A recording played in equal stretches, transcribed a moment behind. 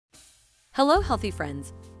Hello healthy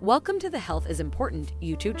friends, welcome to the Health is Important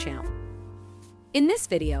YouTube channel. In this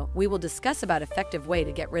video, we will discuss about effective way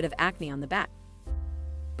to get rid of acne on the back.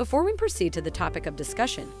 Before we proceed to the topic of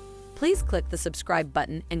discussion, please click the subscribe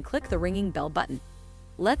button and click the ringing bell button.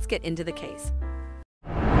 Let's get into the case.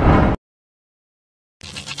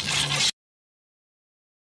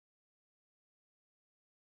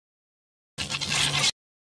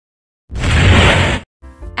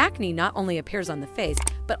 Acne not only appears on the face,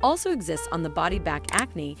 but also exists on the body. Back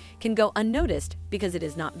acne can go unnoticed because it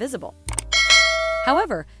is not visible.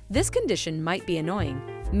 However, this condition might be annoying,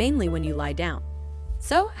 mainly when you lie down.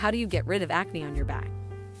 So, how do you get rid of acne on your back?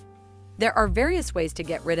 There are various ways to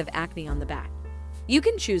get rid of acne on the back. You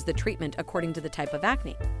can choose the treatment according to the type of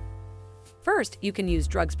acne. First, you can use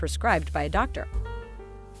drugs prescribed by a doctor.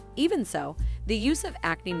 Even so, the use of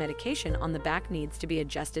acne medication on the back needs to be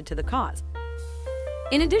adjusted to the cause.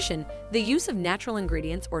 In addition, the use of natural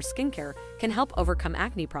ingredients or skincare can help overcome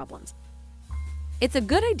acne problems. It's a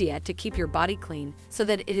good idea to keep your body clean so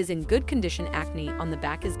that it is in good condition. Acne on the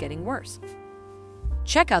back is getting worse.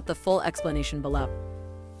 Check out the full explanation below.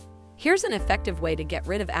 Here's an effective way to get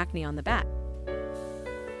rid of acne on the back.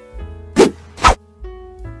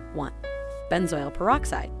 1. Benzoyl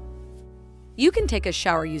peroxide. You can take a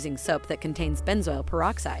shower using soap that contains benzoyl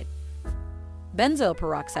peroxide. Benzoyl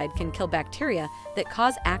peroxide can kill bacteria that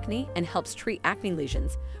cause acne and helps treat acne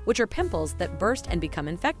lesions, which are pimples that burst and become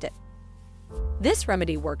infected. This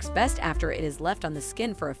remedy works best after it is left on the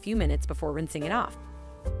skin for a few minutes before rinsing it off.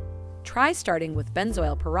 Try starting with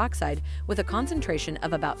benzoyl peroxide with a concentration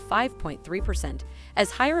of about 5.3%, as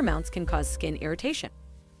higher amounts can cause skin irritation.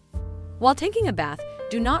 While taking a bath,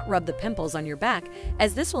 do not rub the pimples on your back,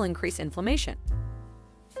 as this will increase inflammation.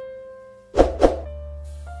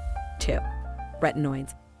 2.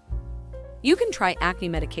 Retinoids. You can try acne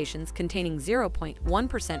medications containing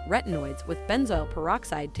 0.1% retinoids with benzoyl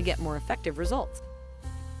peroxide to get more effective results.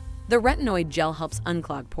 The retinoid gel helps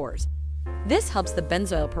unclog pores. This helps the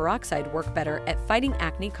benzoyl peroxide work better at fighting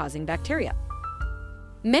acne-causing bacteria.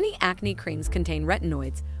 Many acne creams contain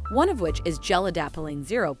retinoids, one of which is gel adapalene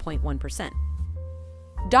 0.1%.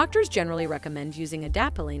 Doctors generally recommend using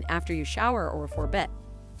adapalene after you shower or before bed.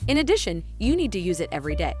 In addition, you need to use it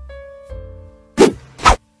every day.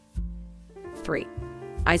 3.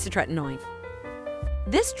 Isotretinoin.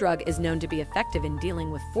 This drug is known to be effective in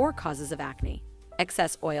dealing with 4 causes of acne: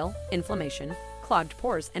 excess oil, inflammation, clogged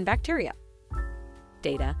pores, and bacteria.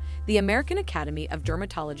 Data: the American Academy of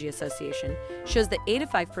Dermatology Association shows that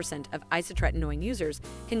 85% of isotretinoin users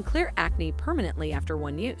can clear acne permanently after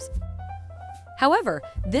one use. However,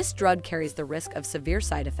 this drug carries the risk of severe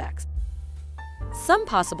side effects. Some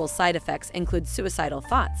possible side effects include suicidal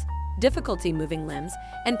thoughts, difficulty moving limbs,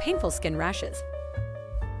 and painful skin rashes.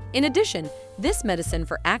 In addition, this medicine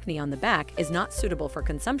for acne on the back is not suitable for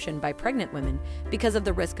consumption by pregnant women because of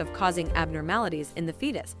the risk of causing abnormalities in the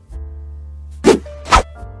fetus.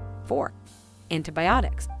 4.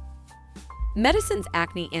 Antibiotics. Medicines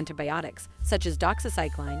acne antibiotics, such as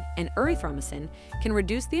doxycycline and erythromycin, can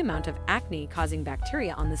reduce the amount of acne-causing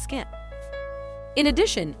bacteria on the skin. In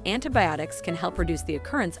addition, antibiotics can help reduce the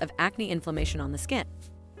occurrence of acne inflammation on the skin.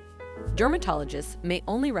 Dermatologists may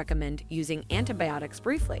only recommend using antibiotics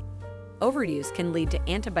briefly. Overuse can lead to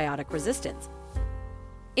antibiotic resistance.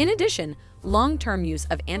 In addition, long-term use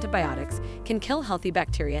of antibiotics can kill healthy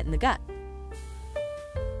bacteria in the gut.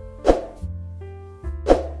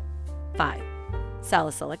 5.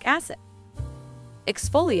 Salicylic acid.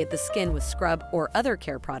 Exfoliate the skin with scrub or other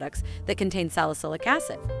care products that contain salicylic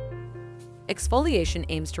acid. Exfoliation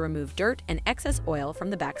aims to remove dirt and excess oil from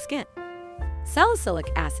the back skin.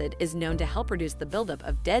 Salicylic acid is known to help reduce the buildup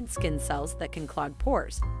of dead skin cells that can clog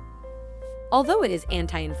pores. Although it is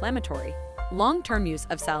anti-inflammatory, long-term use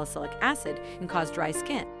of salicylic acid can cause dry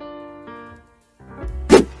skin.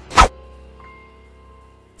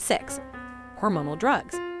 6. Hormonal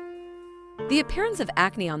drugs. The appearance of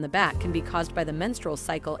acne on the back can be caused by the menstrual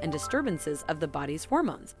cycle and disturbances of the body's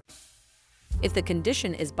hormones. If the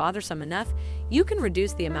condition is bothersome enough, you can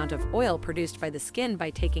reduce the amount of oil produced by the skin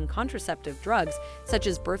by taking contraceptive drugs such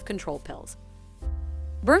as birth control pills.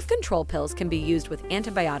 Birth control pills can be used with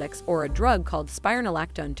antibiotics or a drug called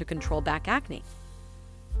spironolactone to control back acne.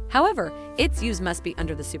 However, its use must be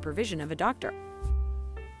under the supervision of a doctor.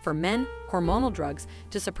 For men, hormonal drugs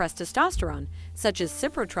to suppress testosterone, such as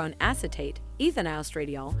cyprotrone acetate,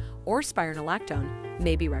 ethinylestradiol, or spironolactone,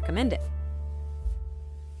 may be recommended.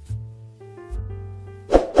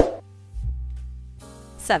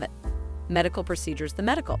 7. Medical procedures. The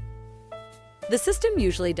medical. The system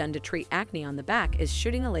usually done to treat acne on the back is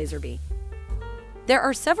shooting a laser beam. There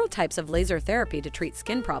are several types of laser therapy to treat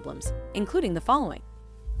skin problems, including the following.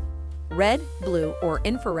 Red, blue, or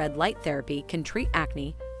infrared light therapy can treat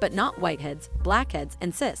acne, but not whiteheads, blackheads,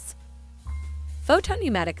 and cysts.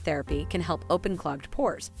 Photopneumatic therapy can help open clogged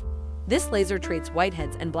pores. This laser treats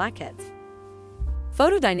whiteheads and blackheads.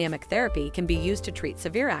 Photodynamic therapy can be used to treat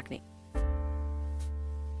severe acne.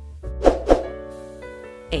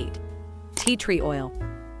 8. Tea tree oil.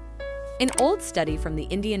 An old study from the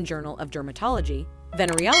Indian Journal of Dermatology,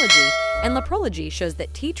 Venereology, and Leprology shows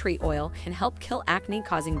that tea tree oil can help kill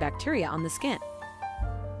acne-causing bacteria on the skin.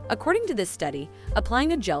 According to this study,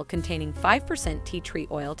 applying a gel containing 5% tea tree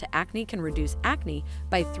oil to acne can reduce acne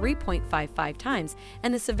by 3.55 times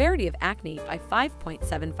and the severity of acne by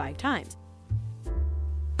 5.75 times.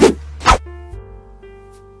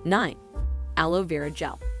 9. Aloe vera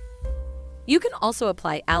gel. You can also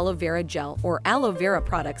apply aloe vera gel or aloe vera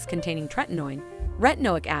products containing tretinoin,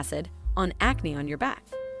 retinoic acid, on acne on your back.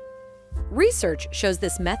 Research shows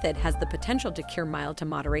this method has the potential to cure mild to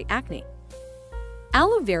moderate acne.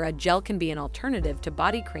 Aloe vera gel can be an alternative to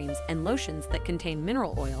body creams and lotions that contain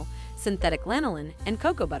mineral oil, synthetic lanolin, and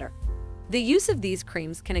cocoa butter. The use of these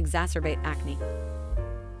creams can exacerbate acne.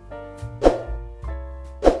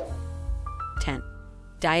 10.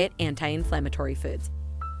 Diet anti-inflammatory foods.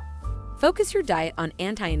 Focus your diet on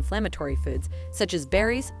anti-inflammatory foods such as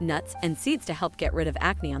berries, nuts, and seeds to help get rid of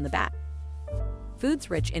acne on the back.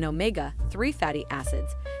 Foods rich in omega-3 fatty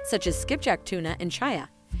acids, such as skipjack tuna and chia,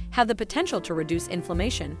 have the potential to reduce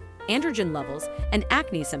inflammation, androgen levels, and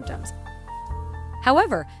acne symptoms.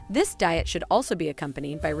 However, this diet should also be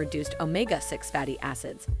accompanied by reduced omega-6 fatty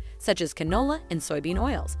acids, such as canola and soybean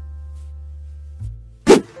oils.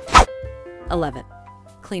 11.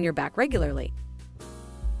 Clean your back regularly.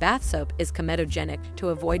 Bath soap is comedogenic to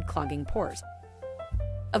avoid clogging pores.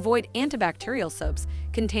 Avoid antibacterial soaps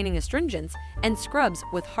containing astringents and scrubs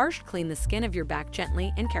with harsh. Clean the skin of your back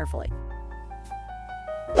gently and carefully.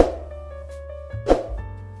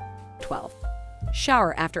 12.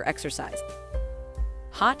 Shower after exercise.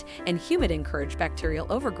 Hot and humid encourage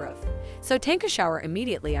bacterial overgrowth, so take a shower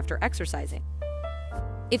immediately after exercising.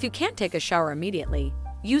 If you can't take a shower immediately,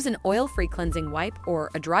 use an oil-free cleansing wipe or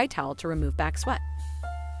a dry towel to remove back sweat.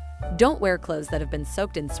 Don't wear clothes that have been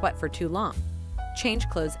soaked in sweat for too long. Change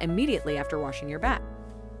clothes immediately after washing your back.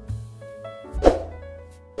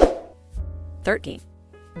 13.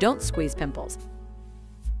 Don't squeeze pimples.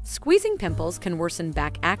 Squeezing pimples can worsen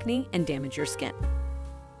back acne and damage your skin.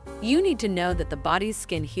 You need to know that the body's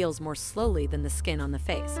skin heals more slowly than the skin on the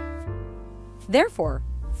face. Therefore,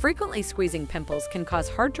 frequently squeezing pimples can cause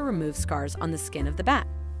hard-to-remove scars on the skin of the back.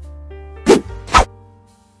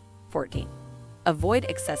 14. Avoid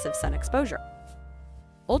excessive sun exposure.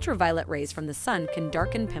 Ultraviolet rays from the sun can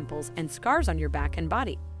darken pimples and scars on your back and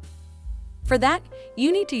body. For that,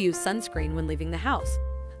 you need to use sunscreen when leaving the house,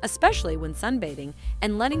 especially when sunbathing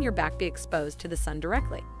and letting your back be exposed to the sun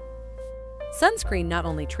directly. Sunscreen not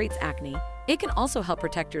only treats acne, it can also help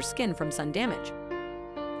protect your skin from sun damage.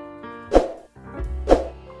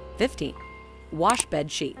 15. Wash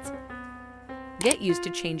bed sheets. Get used to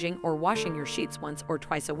changing or washing your sheets once or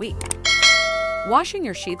twice a week. Washing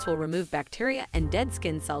your sheets will remove bacteria and dead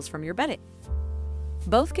skin cells from your bedding.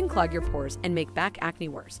 Both can clog your pores and make back acne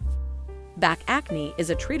worse. Back acne is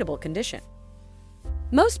a treatable condition.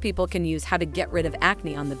 Most people can use how to get rid of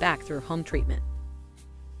acne on the back through home treatment.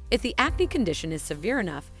 If the acne condition is severe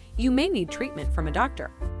enough, you may need treatment from a doctor.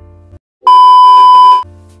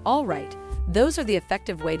 All right, those are the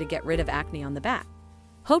effective way to get rid of acne on the back.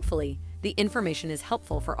 Hopefully, the information is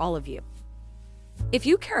helpful for all of you. If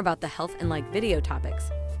you care about the health and like video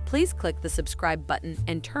topics, please click the subscribe button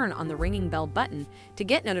and turn on the ringing bell button to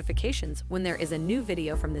get notifications when there is a new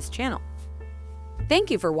video from this channel.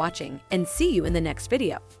 Thank you for watching and see you in the next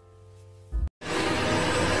video.